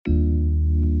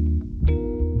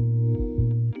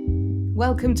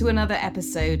Welcome to another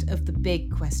episode of the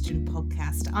Big Question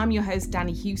podcast. I'm your host,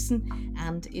 Danni Hewson,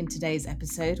 and in today's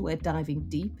episode, we're diving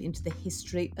deep into the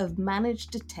history of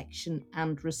managed detection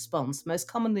and response, most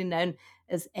commonly known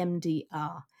as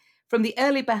MDR. From the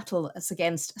early battle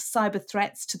against cyber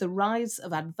threats to the rise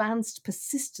of advanced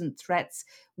persistent threats,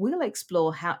 we'll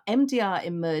explore how MDR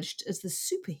emerged as the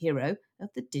superhero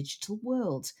of the digital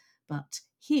world. But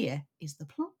here is the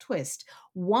plot twist.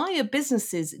 Why are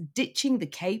businesses ditching the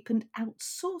cape and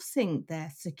outsourcing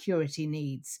their security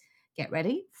needs? Get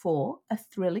ready for a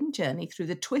thrilling journey through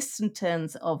the twists and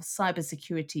turns of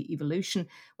cybersecurity evolution,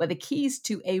 where the keys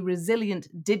to a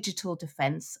resilient digital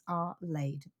defense are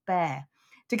laid bare.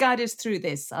 To guide us through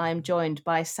this, I am joined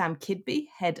by Sam Kidby,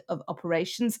 Head of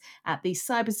Operations at the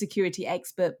Cybersecurity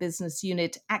Expert Business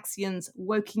Unit Axians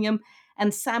Wokingham,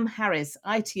 and Sam Harris,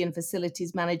 IT and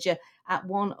Facilities Manager at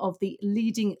one of the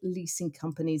leading leasing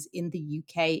companies in the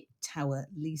UK, Tower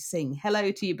Leasing.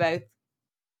 Hello to you both.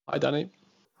 Hi, Danny.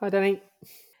 Hi, Danny.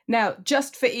 Now,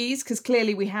 just for ease, because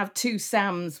clearly we have two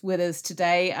Sams with us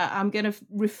today, I'm going to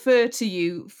refer to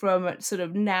you from sort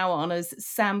of now on as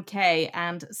Sam K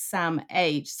and Sam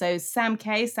H. So Sam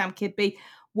K, Sam Kidby,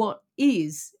 what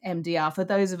is MDR for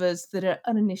those of us that are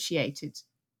uninitiated?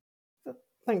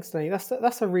 Thanks, Danny.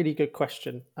 That's a really good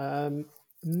question.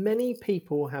 Many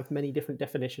people have many different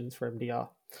definitions for MDR.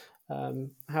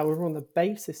 However, on the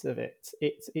basis of it,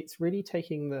 it's really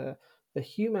taking the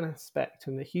human aspect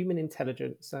and the human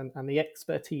intelligence and the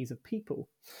expertise of people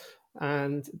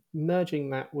and merging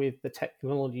that with the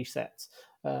technology sets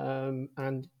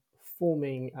and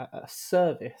forming a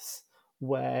service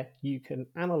where you can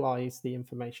analyze the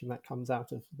information that comes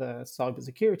out of the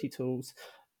cybersecurity tools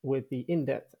with the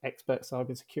in-depth expert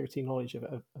cybersecurity knowledge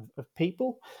of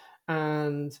people,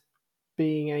 and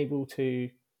being able to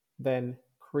then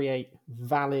create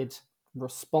valid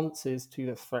responses to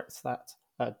the threats that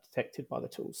are detected by the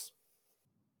tools.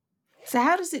 So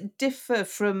how does it differ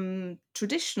from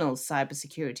traditional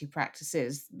cybersecurity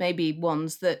practices, maybe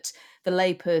ones that the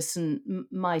layperson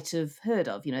might have heard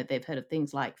of? You know, they've heard of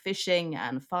things like phishing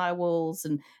and firewalls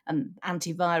and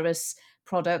antivirus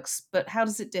products, but how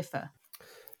does it differ?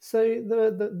 So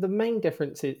the main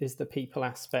difference is the people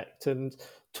aspect, and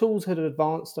tools had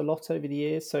advanced a lot over the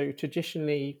years. So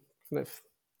traditionally, kind of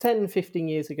 10, 15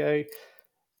 years ago,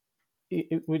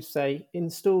 it would say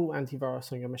install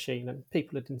antivirus on your machine, and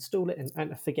people would install it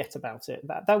and forget about it.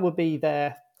 That would be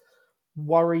their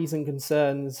worries and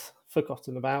concerns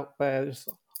forgotten about. There's,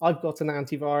 I've got an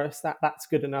antivirus, that's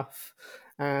good enough.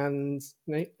 And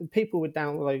people would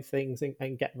download things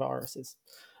and get viruses.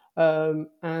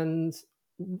 And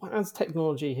as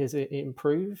technology has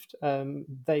improved,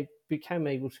 they became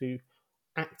able to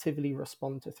actively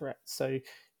respond to threats. So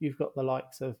you've got the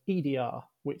likes of EDR,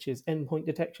 which is endpoint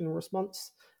detection and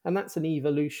response, and that's an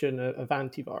evolution of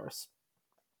antivirus,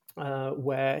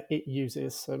 where it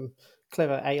uses some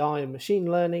clever AI and machine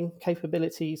learning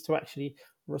capabilities to actually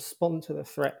respond to the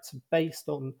threats based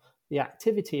on the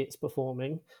activity it's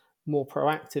performing more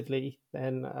proactively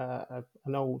than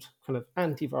an old kind of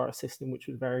antivirus system, which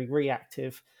was very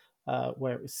reactive,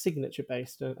 where it was signature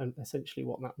based. And essentially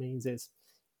what that means is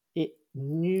it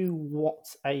knew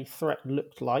what a threat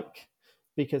looked like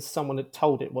because someone had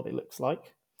told it what it looks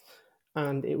like,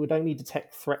 and it would only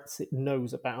detect threats it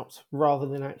knows about rather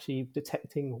than actually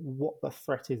detecting what the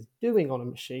threat is doing on a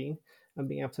machine and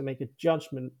being able to make a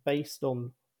judgment based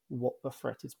on what the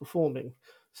threat is performing.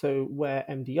 So where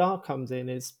MDR comes in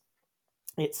is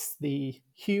it's the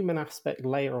human aspect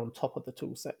layer on top of the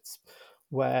tool sets,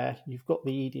 where you've got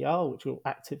the EDR, which will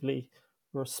actively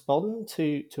respond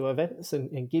to events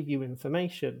and give you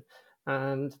information.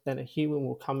 And then a human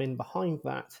will come in behind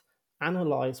that,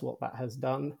 analyze what that has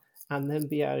done, and then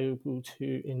be able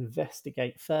to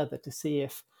investigate further to see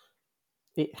if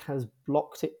it has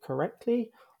blocked it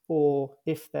correctly or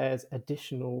if there's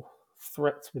additional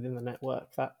threats within the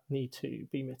network that need to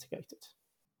be mitigated.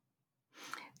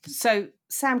 So,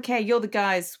 Sam K, you're the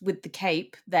guys with the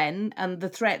cape then, and the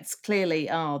threats clearly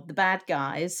are the bad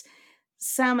guys.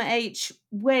 Sam H,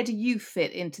 where do you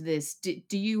fit into this?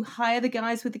 Do you hire the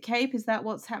guys with the cape? Is that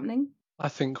what's happening? I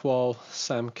think while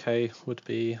Sam K would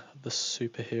be the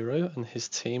superhero and his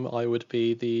team, I would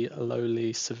be the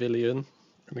lowly civilian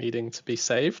needing to be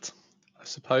saved, I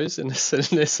suppose, in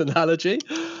this analogy.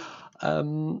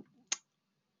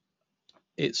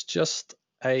 It's just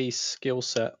a skill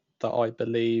set that I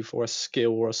believe, or a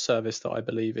skill or a service that I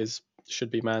believe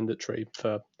should be mandatory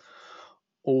for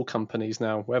all companies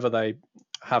now, whether they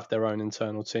have their own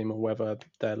internal team or whether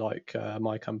they're like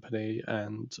my company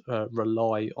and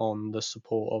rely on the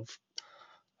support of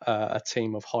a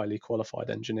team of highly qualified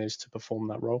engineers to perform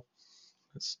that role.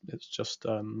 It's just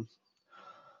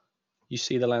you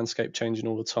see the landscape changing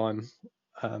all the time.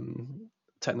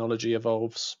 Technology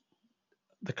evolves,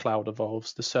 the cloud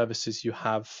evolves, the services you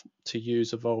have to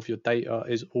use evolve, your data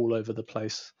is all over the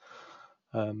place.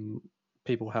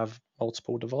 People have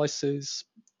multiple devices,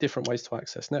 different ways to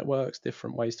access networks,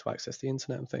 different ways to access the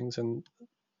internet and things, and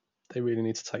they really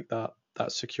need to take that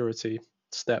security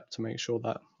step to make sure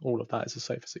that all of that is as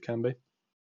safe as it can be.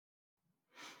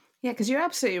 Yeah, because you're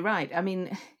absolutely right. I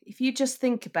mean, if you just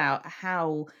think about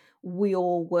how we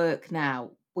all work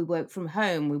now, we work from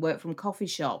home, we work from coffee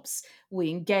shops, we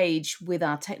engage with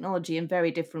our technology in very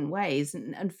different ways.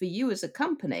 And for you as a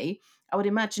company, I would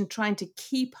imagine trying to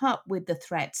keep up with the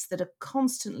threats that are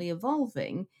constantly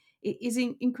evolving is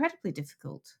incredibly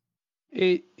difficult.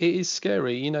 It is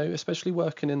scary, especially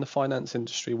working in the finance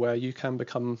industry where you can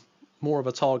become more of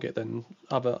a target than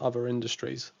other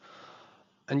industries.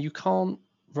 And you can't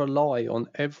rely on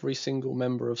every single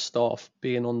member of staff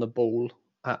being on the ball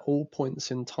at all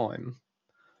points in time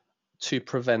to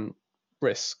prevent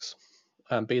risks,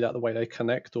 be that the way they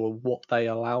connect or what they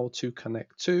allow to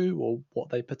connect to or what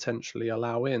they potentially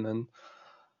allow in. And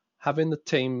having the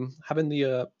team, having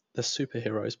the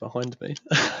superheroes behind me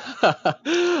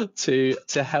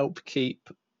to help keep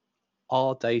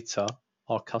our data,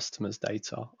 our customers'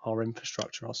 data, our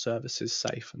infrastructure, our services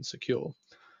safe and secure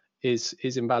is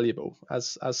invaluable.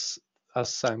 As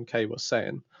Sam K was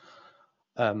saying,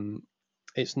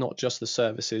 it's not just the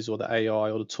services or the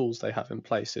AI or the tools they have in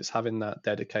place. It's having that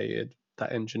dedicated,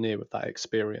 that engineer with that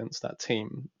experience, that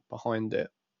team behind it,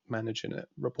 managing it,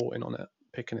 reporting on it,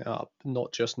 picking it up.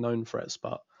 Not just known threats,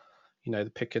 but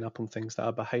picking up on things that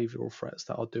are behavioral threats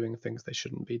that are doing things they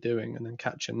shouldn't be doing, and then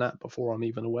catching that before I'm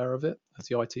even aware of it as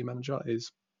the IT manager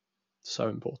is so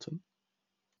important.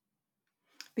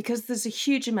 Because there's a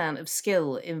huge amount of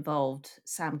skill involved,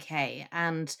 Sam K,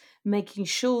 and making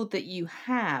sure that you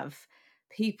have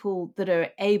people that are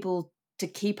able to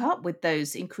keep up with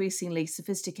those increasingly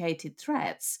sophisticated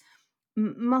threats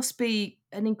must be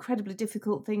an incredibly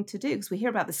difficult thing to do, because we hear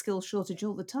about the skill shortage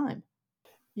all the time.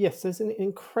 Yes, there's an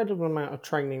incredible amount of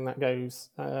training that goes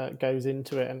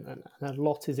into it, and a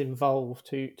lot is involved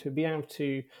to be able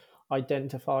to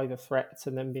identify the threats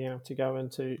and then be able to go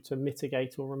and to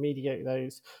mitigate or remediate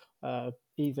those,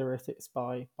 either if it's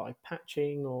by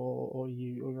patching or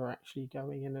you're actually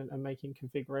going in and making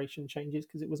configuration changes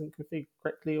because it wasn't configured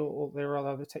correctly, or there are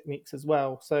other techniques as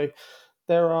well. So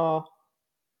there are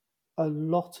a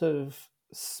lot of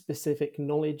specific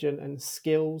knowledge and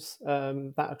skills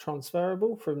that are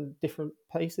transferable from different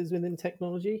places within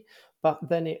technology, but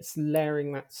then it's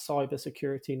layering that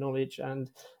cybersecurity knowledge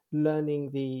and learning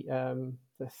the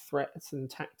threats and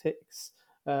tactics,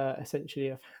 essentially,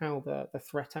 of how the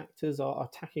threat actors are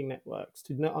attacking networks,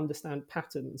 to not understand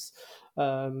patterns,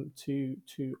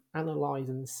 to analyze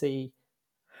and see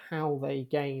how they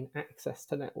gain access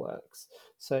to networks.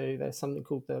 So there's something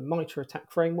called the MITRE ATT&CK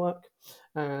framework,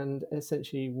 and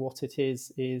essentially what it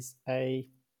is a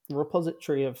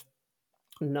repository of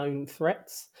known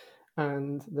threats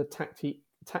and the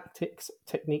tactics,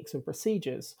 techniques, and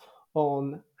procedures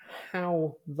on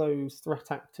how those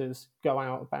threat actors go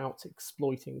out about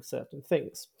exploiting certain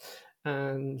things.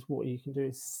 And what you can do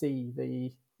is see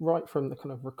right from the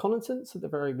kind of reconnaissance at the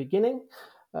very beginning,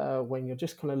 when you're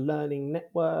just kind of learning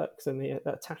networks and the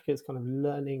attackers kind of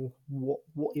learning what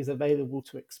is available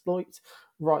to exploit,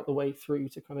 right the way through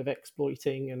to kind of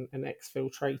exploiting and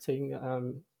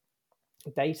exfiltrating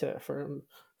data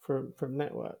from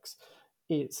networks.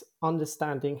 It's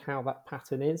understanding how that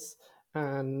pattern is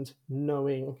and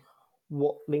knowing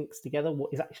what links together,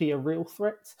 what is actually a real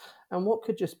threat, and what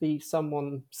could just be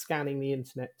someone scanning the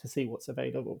internet to see what's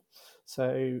available.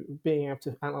 So being able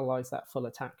to analyze that full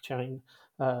attack chain,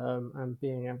 and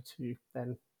being able to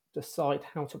then decide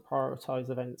how to prioritize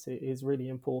events is really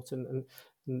important,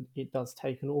 and it does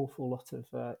take an awful lot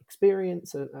of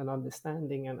experience and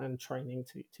understanding and training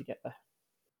to get there.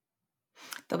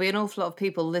 There'll be an awful lot of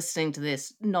people listening to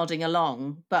this nodding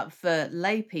along, but for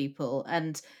lay people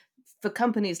and for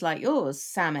companies like yours,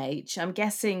 Sam H, I'm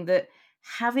guessing that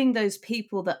having those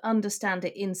people that understand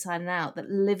it inside and out, that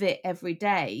live it every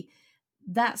day,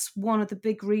 that's one of the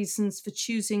big reasons for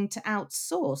choosing to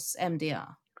outsource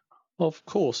MDR. Of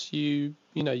course, you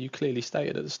clearly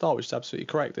stated at the start, which is absolutely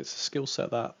correct. It's a skill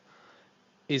set that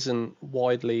isn't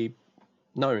widely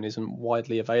known, isn't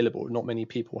widely available. Not many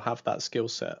people have that skill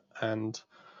set, and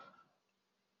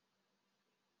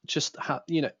just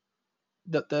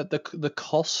the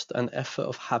cost and effort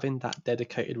of having that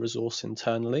dedicated resource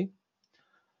internally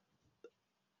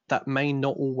that may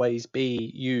not always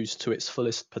be used to its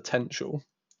fullest potential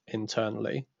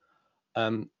internally,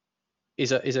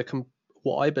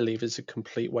 what I believe is a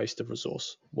complete waste of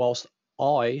resource. Whilst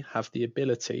I have the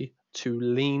ability to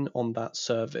lean on that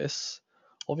service,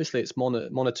 obviously it's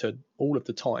monitored all of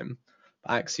the time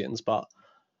by Axians, but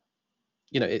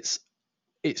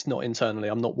it's not internally.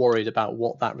 I'm not worried about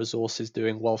what that resource is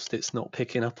doing whilst it's not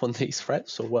picking up on these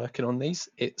threats or working on these.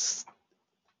 It's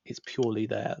purely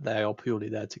there. They are purely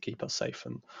there to keep us safe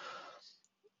and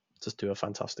just do a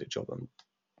fantastic job. And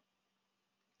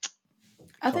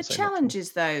are there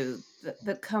challenges though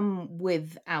that come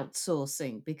with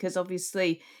outsourcing? Because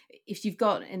obviously, if you've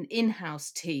got an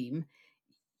in-house team,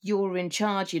 you're in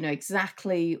charge, you know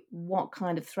exactly what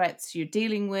kind of threats you're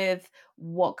dealing with,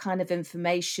 what kind of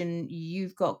information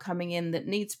you've got coming in that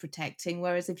needs protecting.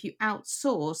 Whereas if you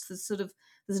outsource,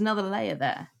 there's another layer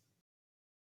there.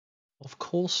 Of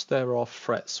course, there are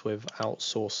threats with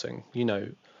outsourcing.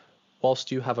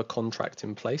 Whilst you have a contract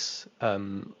in place,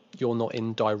 you're not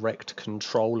in direct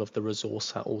control of the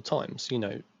resource at all times.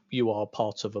 You are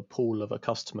part of a pool of a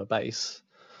customer base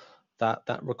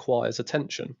that requires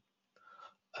attention.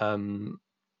 That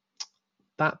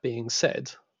being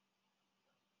said,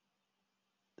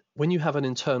 when you have an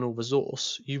internal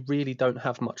resource, you really don't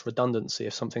have much redundancy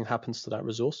if something happens to that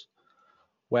resource.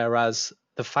 Whereas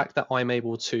the fact that I'm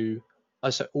able to,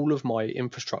 so all of my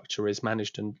infrastructure is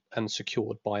managed and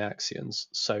secured by Axians.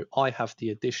 So I have the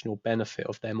additional benefit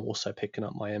of them also picking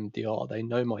up my MDR. They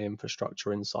know my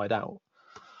infrastructure inside out.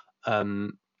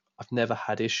 I've never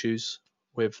had issues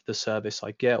with the service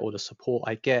I get or the support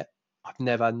I get. I've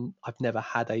never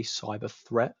had a cyber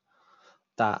threat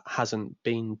that hasn't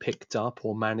been picked up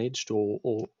or managed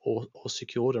or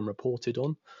secured and reported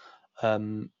on.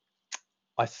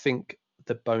 I think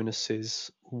the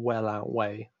bonuses well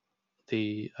outweigh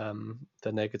the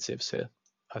negatives here.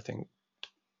 I think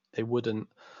they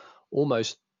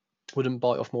almost wouldn't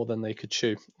bite off more than they could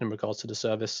chew in regards to the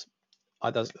service.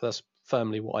 That's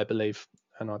firmly what I believe,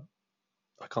 and I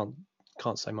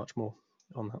can't say much more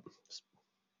on that.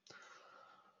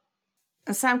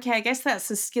 And Sam K, I guess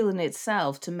that's a skill in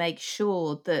itself to make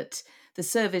sure that the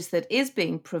service that is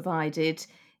being provided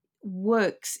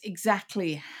works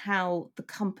exactly how the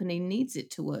company needs it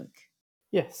to work.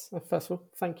 Yes, first of all,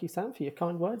 thank you, Sam, for your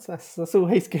kind words. That's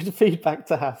always good feedback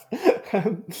to have.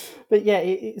 But yeah,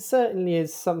 it certainly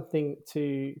is something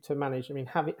to manage. I mean,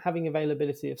 having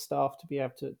availability of staff to be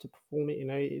able to perform it,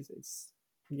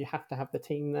 you have to have the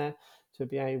team there to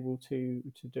be able to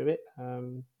do it.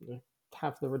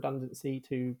 Have the redundancy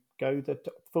to go the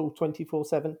full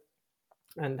 24/7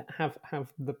 and have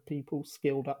the people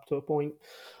skilled up to a point.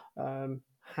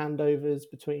 Handovers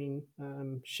between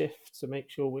shifts to make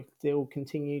sure we still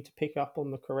continue to pick up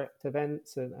on the correct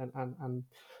events and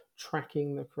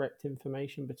tracking the correct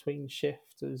information between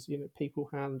shifts as people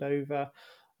hand over,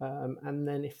 and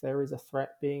then if there is a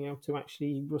threat, being able to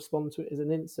actually respond to it as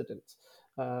an incident.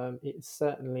 It's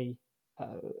certainly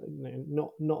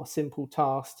not a simple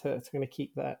task to kind of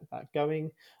keep that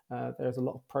going. There's a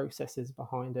lot of processes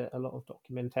behind it, a lot of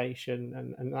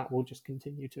documentation, and that will just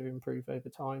continue to improve over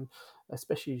time,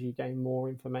 especially as you gain more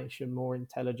information, more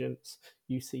intelligence,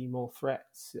 you see more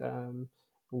threats.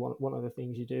 One of the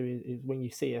things you do is when you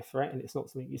see a threat and it's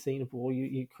not something you've seen before,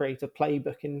 you create a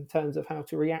playbook in terms of how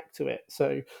to react to it.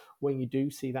 So when you do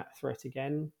see that threat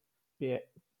again, be it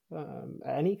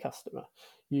any customer,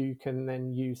 you can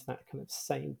then use that kind of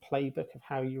same playbook of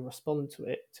how you respond to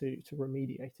it to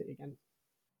remediate it again.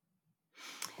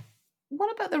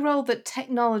 What about the role that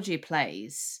technology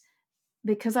plays?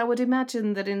 Because I would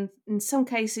imagine that in some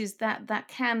cases that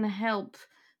can help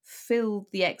fill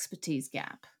the expertise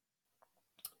gap.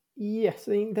 Yes,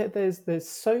 I mean, there's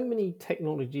so many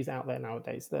technologies out there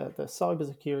nowadays. The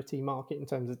cybersecurity market in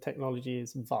terms of technology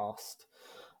is vast.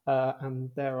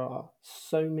 And there are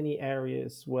so many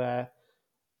areas where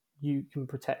you can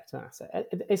protect an asset.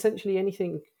 Essentially,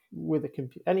 anything with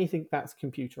anything that's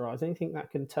computerized, anything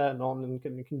that can turn on and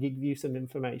can give you some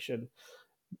information,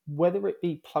 whether it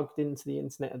be plugged into the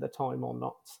internet at the time or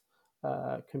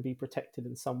not, can be protected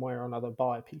in some way or another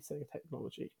by a piece of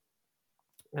technology.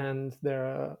 And there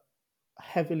are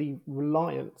heavily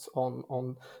reliant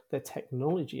on the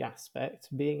technology aspect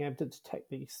being able to detect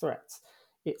these threats.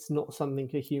 It's not something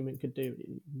a human could do.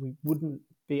 We wouldn't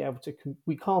be able to.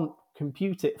 We can't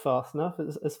compute it fast enough,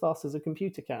 as fast as a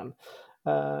computer can.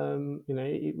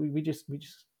 We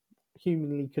just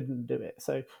humanly couldn't do it.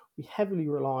 So we heavily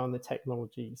rely on the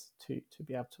technologies to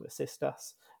be able to assist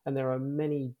us. And there are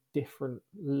many different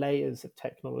layers of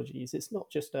technologies. It's not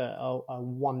just a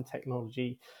one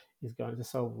technology is going to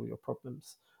solve all your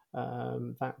problems.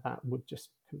 That would just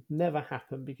never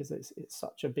happen because it's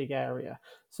such a big area.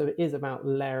 So it is about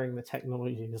layering the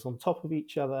technologies on top of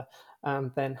each other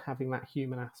and then having that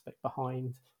human aspect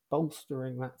behind,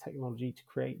 bolstering that technology to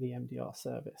create the MDR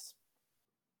service.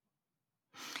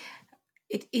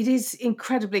 It is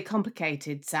incredibly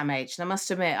complicated, Sam H. And I must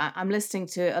admit, I'm listening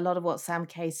to a lot of what Sam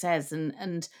K says,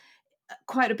 and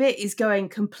quite a bit is going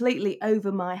completely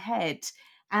over my head.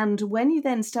 And when you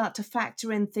then start to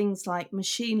factor in things like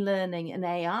machine learning and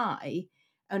AI,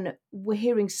 and we're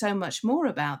hearing so much more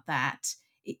about that,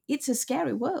 it's a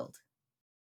scary world.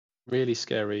 Really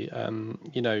scary.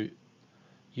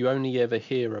 You only ever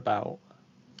hear about,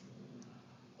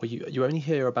 or you only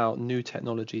hear about new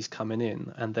technologies coming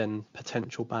in and then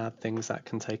potential bad things that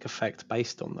can take effect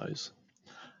based on those.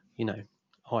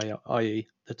 I.e.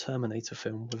 the Terminator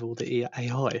film with all the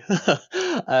AI.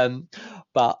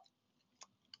 But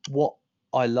what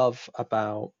I love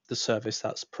about the service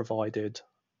that's provided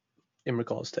in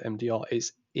regards to MDR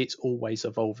is it's always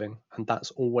evolving, and that's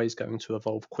always going to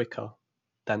evolve quicker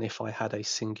than if I had a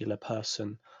singular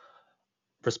person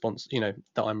that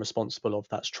I'm responsible of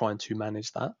that's trying to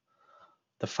manage that.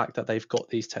 The fact that they've got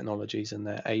these technologies and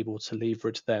they're able to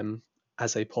leverage them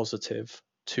as a positive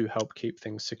to help keep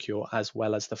things secure, as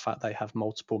well as the fact they have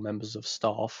multiple members of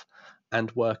staff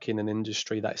and work in an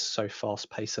industry that is so fast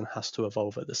paced and has to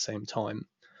evolve at the same time,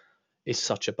 is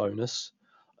such a bonus.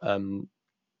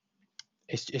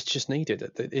 It's just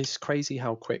needed. It's crazy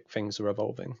how quick things are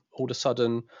evolving. All of a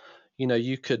sudden,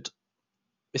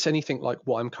 it's anything like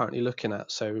what I'm currently looking at.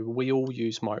 So we all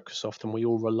use Microsoft and we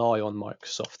all rely on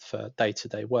Microsoft for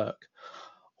day-to-day work.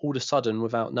 All of a sudden,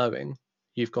 without knowing,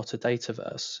 you've got a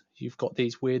dataverse. You've got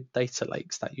these weird data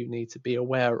lakes that you need to be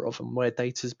aware of and where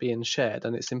data's being shared,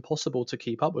 and it's impossible to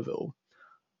keep up with it all.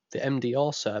 The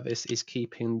MDR service is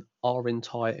keeping our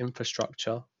entire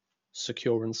infrastructure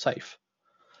secure and safe.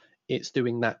 It's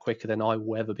doing that quicker than I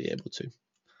will ever be able to.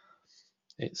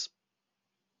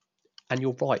 And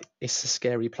you're right, it's a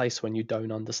scary place when you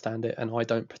don't understand it, and I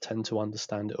don't pretend to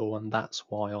understand it all, and that's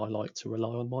why I like to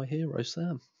rely on my hero,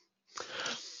 Sam.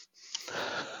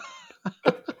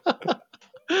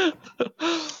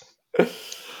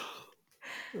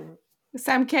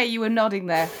 Sam K, you were nodding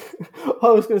there. I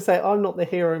was going to say, I'm not the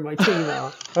hero, my team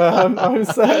are. I'm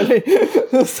certainly,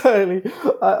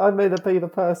 I may be the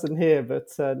person here, but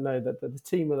no, the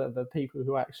team are the people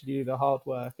who actually do the hard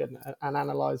work and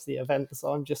analyse the events.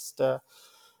 I'm just the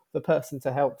person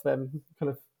to help them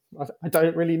kind of, I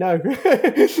don't really know,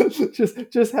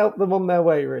 just help them on their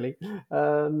way, really.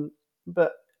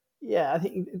 But yeah, I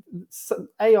think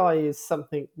AI is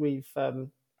something we've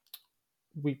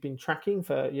been tracking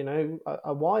for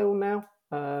a while now.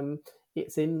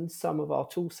 It's in some of our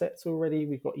tool sets already.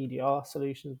 We've got EDR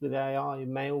solutions with AI,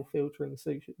 mail filtering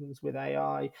solutions with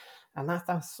AI, and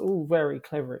that's all very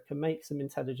clever. It can make some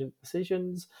intelligent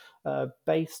decisions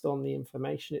based on the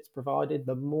information it's provided.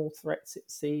 The more threats it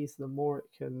sees, the more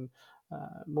it can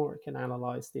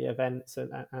analyze the events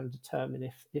and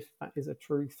determine if that is a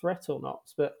true threat or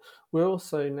not. But we're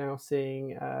also now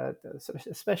seeing,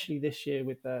 especially this year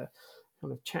with the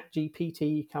kind of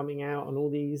ChatGPT coming out and all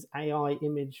these AI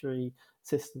imagery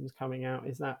systems coming out,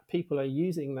 is that people are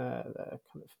using the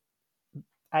kind of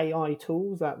AI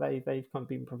tools that they've kind of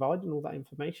been provided, all that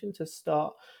information, to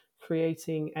start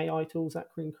creating AI tools that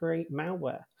can create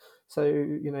malware. So,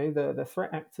 the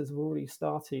threat actors have already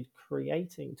started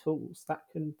creating tools that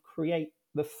can create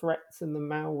the threats and the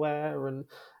malware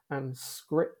and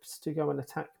scripts to go and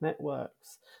attack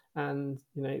networks. And,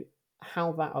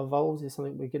 how that evolves is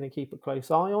something we're going to keep a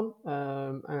close eye on,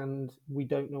 and we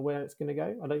don't know where it's going to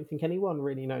go. I don't think anyone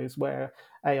really knows where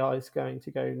AI is going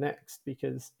to go next,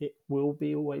 because it will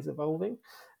be always evolving,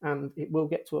 and it will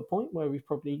get to a point where we've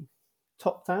probably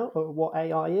topped out of what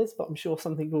AI is, but I'm sure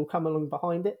something will come along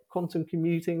behind it. Quantum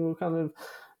computing will kind of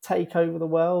take over the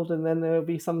world, and then there will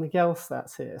be something else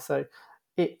that's here. So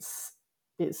it's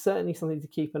certainly something to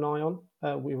keep an eye on.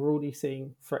 We're already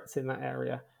seeing threats in that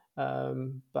area.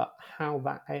 But how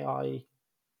that AI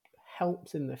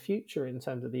helps in the future in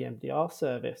terms of the MDR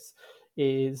service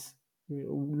is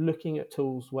looking at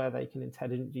tools where they can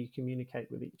intelligently communicate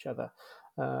with each other.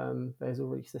 There's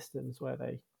already systems where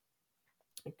they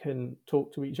can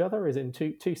talk to each other, as in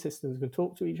two systems can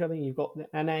talk to each other. You've got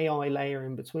an AI layer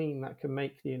in between that can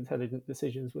make the intelligent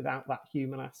decisions without that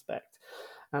human aspect.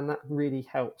 And that really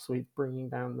helps with bringing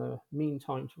down the mean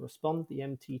time to respond, the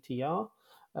MTTR,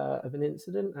 of an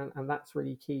incident. And that's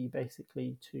really key,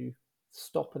 basically, to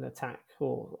stop an attack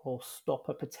or stop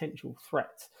a potential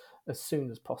threat as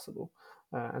soon as possible.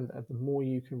 And the more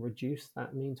you can reduce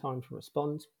that mean time to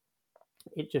respond,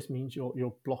 It just means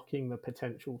you're blocking the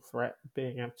potential threat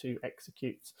being able to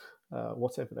execute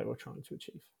whatever they were trying to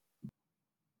achieve.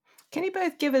 Can you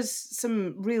both give us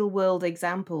some real world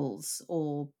examples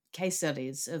or case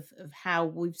studies of how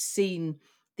we've seen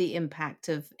the impact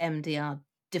of MDR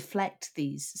deflect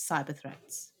these cyber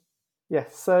threats?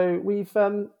 Yes, so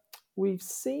we've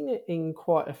seen it in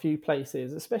quite a few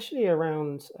places, especially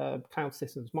around cloud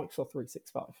systems, Microsoft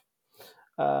 365,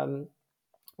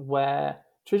 where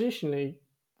traditionally,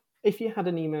 if you had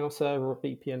an email server or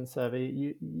VPN server,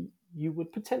 you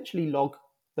would potentially log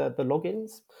the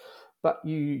logins, but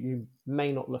you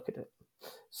may not look at it.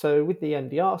 So with the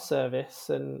MDR service,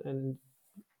 and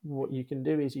what you can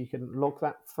do is you can log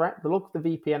that threat, log the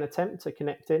VPN attempt to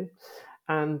connect in,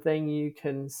 and then you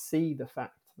can see the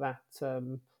fact that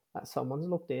that someone's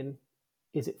logged in.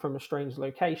 Is it from a strange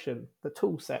location? The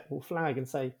tool set will flag and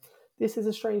say, this is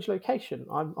a strange location.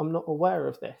 I'm not aware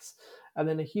of this. And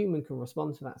then a human can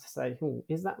respond to that to say,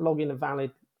 is that login a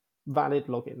valid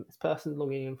login? This person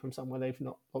logging in from somewhere they've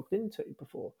not logged into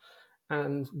before.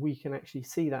 And we can actually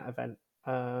see that event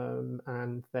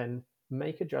and then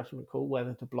make a judgment call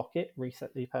whether to block it,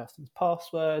 reset the person's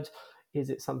password. Is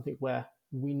it something where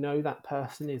we know that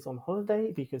person is on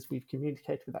holiday because we've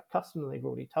communicated with that customer, they've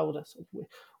already told us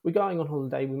we're going on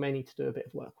holiday, we may need to do a bit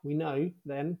of work. We know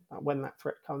then that when that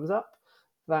threat comes up,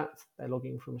 that they're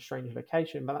logging from a strange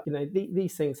location. But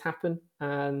these things happen,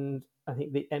 and I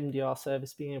think the MDR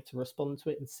service being able to respond to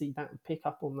it and see that and pick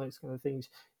up on those kind of things,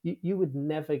 you would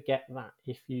never get that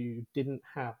if you didn't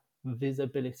have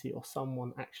visibility or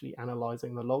someone actually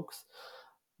analyzing the logs.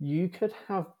 You could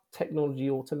have technology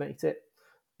automate it,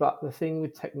 but the thing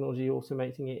with technology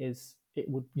automating it is it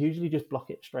would usually just block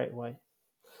it straight away.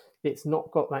 It's not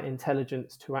got that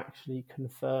intelligence to actually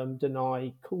confirm,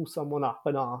 deny, call someone up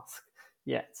and ask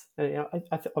yet. And,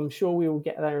 I'm sure we will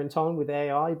get there in time with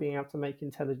AI being able to make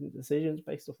intelligent decisions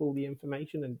based off all the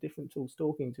information and different tools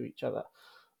talking to each other.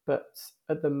 But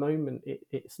at the moment,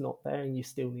 it's not there, and you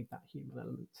still need that human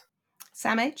element.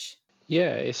 Sam H?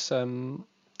 Yeah, it's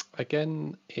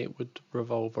again, it would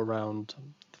revolve around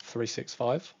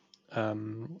 365.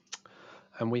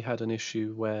 And we had an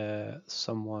issue where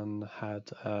someone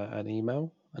had an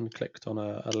email and clicked on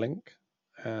a link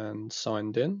and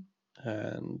signed in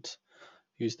and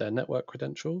used their network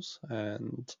credentials,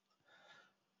 and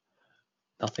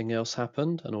nothing else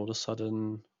happened. And all of a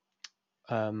sudden,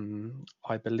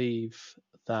 I believe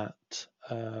that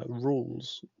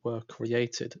rules were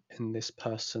created in this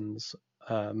person's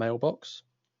mailbox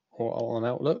or on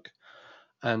Outlook,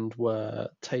 and were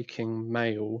taking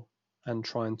mail and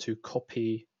trying to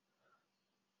copy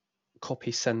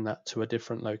send that to a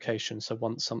different location. So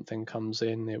once something comes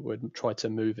in, it would try to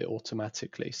move it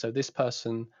automatically. So this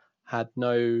person had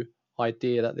no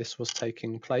idea that this was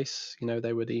taking place.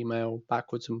 They would email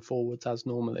backwards and forwards as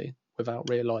normally without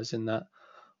realizing that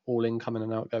all incoming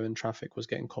and outgoing traffic was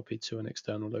getting copied to an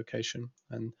external location.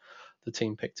 And the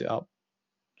team picked it up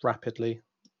rapidly.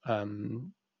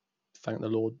 Thank the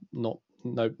Lord,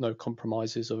 no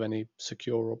compromises of any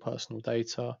secure or personal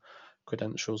data.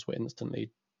 Credentials were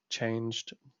instantly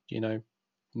changed,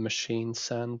 machine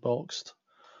sandboxed,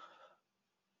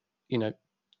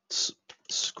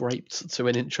 scraped to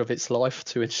an inch of its life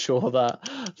to ensure that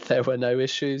there were no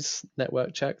issues,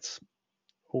 network checked,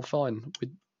 all fine.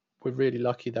 We're really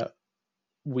lucky that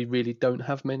we really don't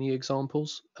have many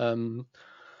examples. And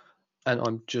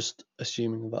I'm just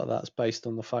assuming that that's based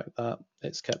on the fact that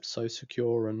it's kept so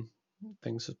secure and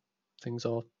things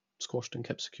are squashed and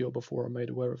kept secure before I'm made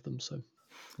aware of them. So,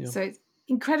 yeah. So it's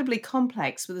incredibly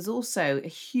complex, but there's also a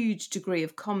huge degree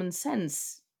of common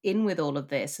sense in with all of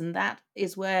this. And that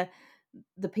is where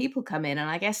the people come in. And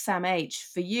I guess, Sam H,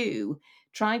 for you,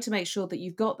 trying to make sure that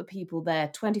you've got the people there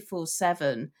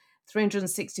 24/7,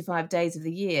 365 days of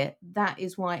the year, that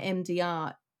is why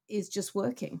MDR is just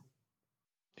working.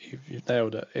 You've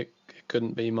nailed it. It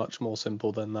couldn't be much more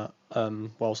simple than that.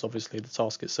 Whilst obviously the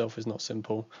task itself is not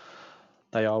simple,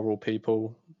 they are all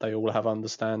people. They all have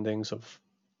understandings of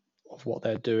what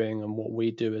they're doing and what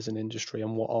we do as an industry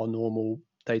and what our normal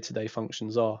day-to-day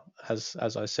functions are. As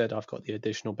I said, I've got the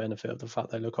additional benefit of the fact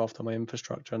they look after my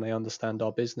infrastructure and they understand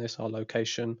our business, our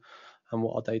location, and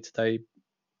what our day-to-day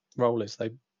role is.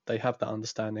 They have that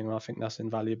understanding, and I think that's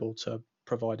invaluable to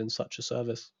providing such a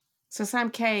service. So,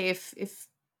 Sam K, if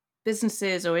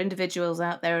businesses or individuals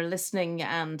out there are listening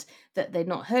and that they've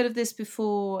not heard of this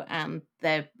before and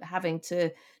they're having to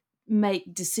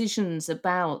make decisions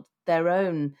about their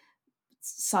own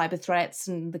cyber threats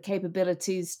and the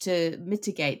capabilities to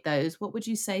mitigate those, what would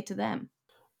you say to them?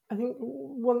 I think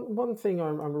one thing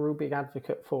I'm a real big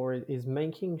advocate for is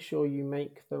making sure you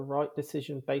make the right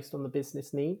decision based on the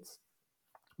business needs,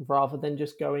 rather than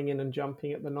just going in and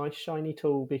jumping at the nice shiny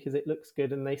tool because it looks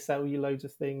good and they sell you loads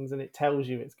of things and it tells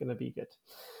you it's going to be good.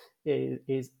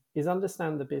 Is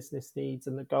understand the business needs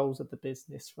and the goals of the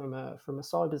business from a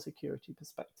cybersecurity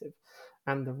perspective,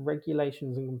 and the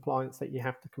regulations and compliance that you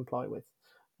have to comply with.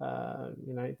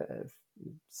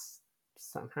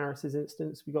 Sam Harris's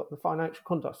instance, we got the Financial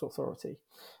Conduct Authority.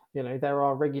 There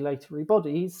are regulatory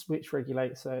bodies which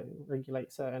regulate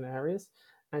certain areas,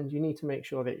 and you need to make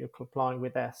sure that you're complying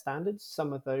with their standards.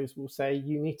 Some of those will say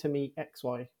you need to meet X,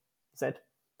 Y, Z.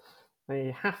 And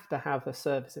you have to have a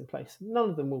service in place.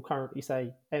 None of them will currently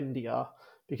say MDR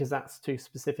because that's too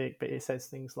specific, but it says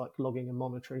things like logging and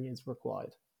monitoring is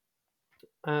required.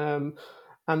 And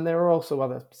there are also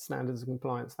other standards of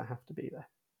compliance that have to be there.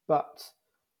 But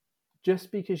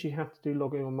just because you have to do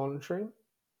logging or monitoring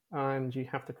and you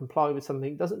have to comply with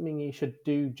something doesn't mean you should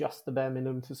do just the bare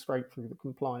minimum to scrape through the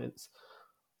compliance.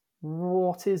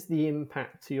 What is the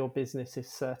impact to your business if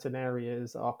certain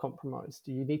areas are compromised?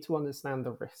 You need to understand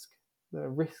the risk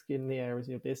in the areas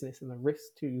of your business and the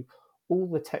risk to all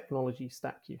the technology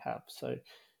stack you have. So,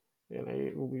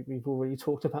 we've already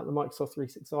talked about the Microsoft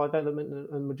 365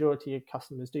 element, and majority of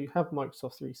customers do have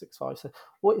Microsoft 365. So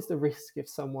what is the risk if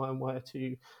someone were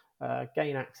to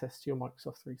gain access to your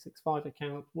Microsoft 365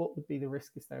 account? What would be the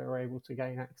risk if they were able to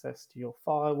gain access to your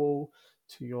firewall,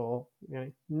 to your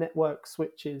network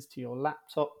switches, to your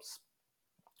laptops,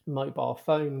 mobile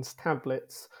phones,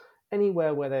 tablets,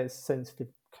 anywhere where there's sensitive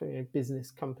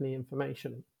business company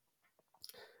information?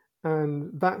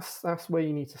 And that's where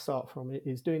you need to start from,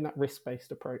 is doing that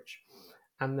risk-based approach.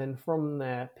 And then from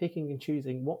there, picking and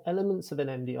choosing what elements of an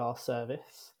MDR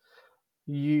service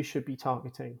you should be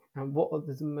targeting and what are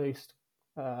the most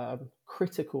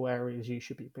critical areas you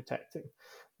should be protecting.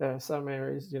 There are some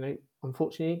areas,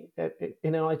 unfortunately,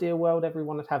 in an ideal world,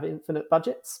 everyone would have infinite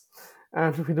budgets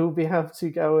and we'd all be able to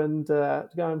go and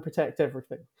protect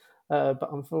everything.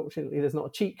 But unfortunately, there's not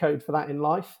a cheat code for that in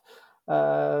life.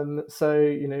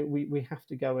 So we have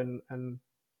to go and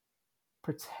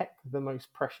protect the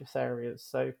most precious areas.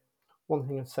 So one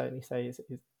thing I'd certainly say is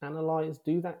analyze,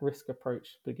 do that risk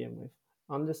approach to begin with,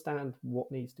 understand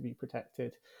what needs to be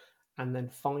protected, and then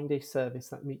find a service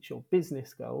that meets your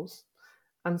business goals.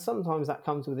 And sometimes that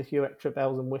comes with a few extra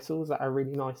bells and whistles that are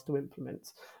really nice to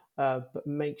implement. But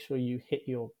make sure you hit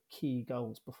your key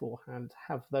goals beforehand,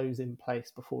 have those in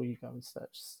place before you go and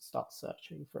start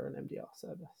searching for an MDR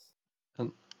service.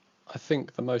 And I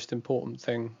think the most important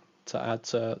thing to add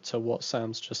to what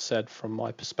Sam's just said from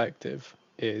my perspective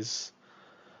is,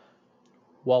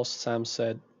 whilst Sam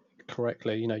said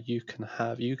correctly, you can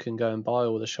go and buy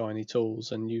all the shiny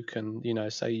tools and you can,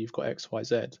 say you've got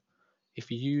XYZ. If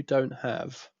you don't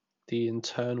have the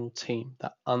internal team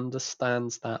that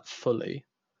understands that fully,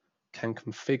 can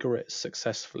configure it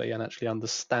successfully and actually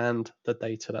understand the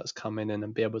data that's coming in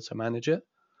and be able to manage it,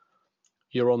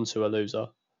 you're on to a loser.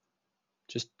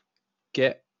 Just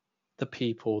get the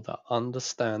people that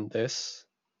understand this,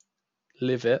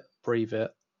 live it, breathe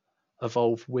it,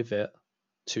 evolve with it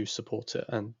to support it,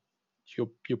 and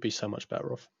you'll be so much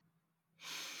better off.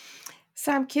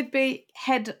 Sam Kidby,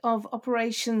 Head of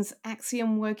Operations,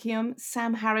 Axiom Workium,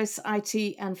 Sam Harris,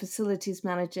 IT and Facilities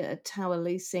Manager at Tower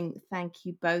Leasing. Thank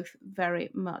you both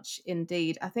very much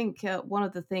indeed. I think one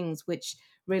of the things which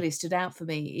really stood out for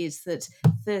me is that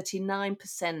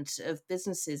 39% of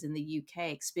businesses in the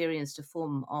UK experienced a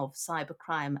form of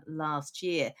cybercrime last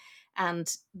year.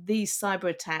 And these cyber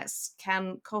attacks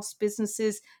can cost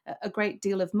businesses a great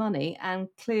deal of money, and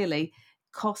clearly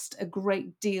cost a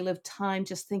great deal of time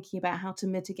just thinking about how to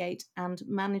mitigate and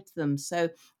manage them. So I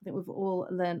think we've all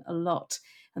learned a lot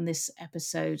on this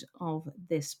episode of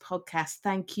this podcast.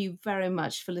 Thank you very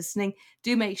much for listening.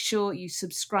 Do make sure you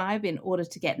subscribe in order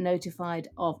to get notified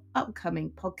of upcoming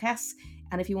podcasts.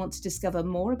 And if you want to discover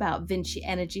more about Vinci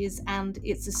Energies and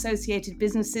its associated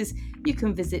businesses, you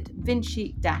can visit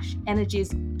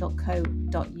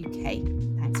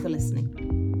vinci-energies.co.uk. Thanks for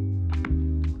listening.